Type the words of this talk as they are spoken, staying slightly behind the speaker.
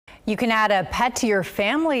You can add a pet to your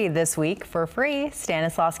family this week for free.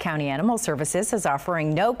 Stanislaus County Animal Services is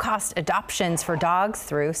offering no-cost adoptions for dogs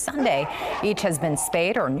through Sunday. Each has been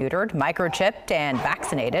spayed or neutered, microchipped, and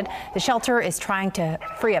vaccinated. The shelter is trying to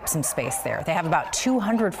free up some space there. They have about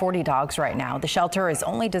 240 dogs right now. The shelter is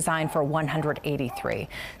only designed for 183.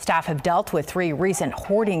 Staff have dealt with 3 recent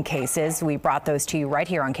hoarding cases. We brought those to you right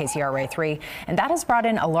here on KCRA 3, and that has brought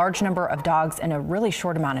in a large number of dogs in a really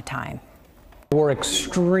short amount of time. We're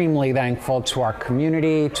extremely thankful to our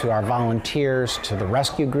community, to our volunteers, to the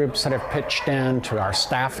rescue groups that have pitched in, to our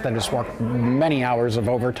staff that has worked many hours of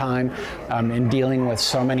overtime in dealing with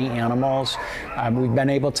so many animals. We've been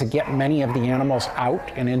able to get many of the animals out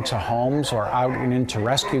and into homes or out and into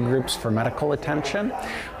rescue groups for medical attention.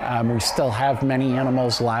 We still have many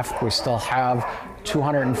animals left. We still have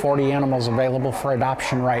 240 animals available for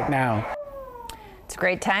adoption right now. It's a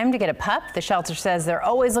great time to get a pup. The shelter says they're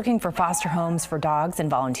always looking for foster homes for dogs and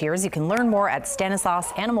volunteers. You can learn more at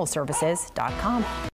StanislausAnimalServices.com.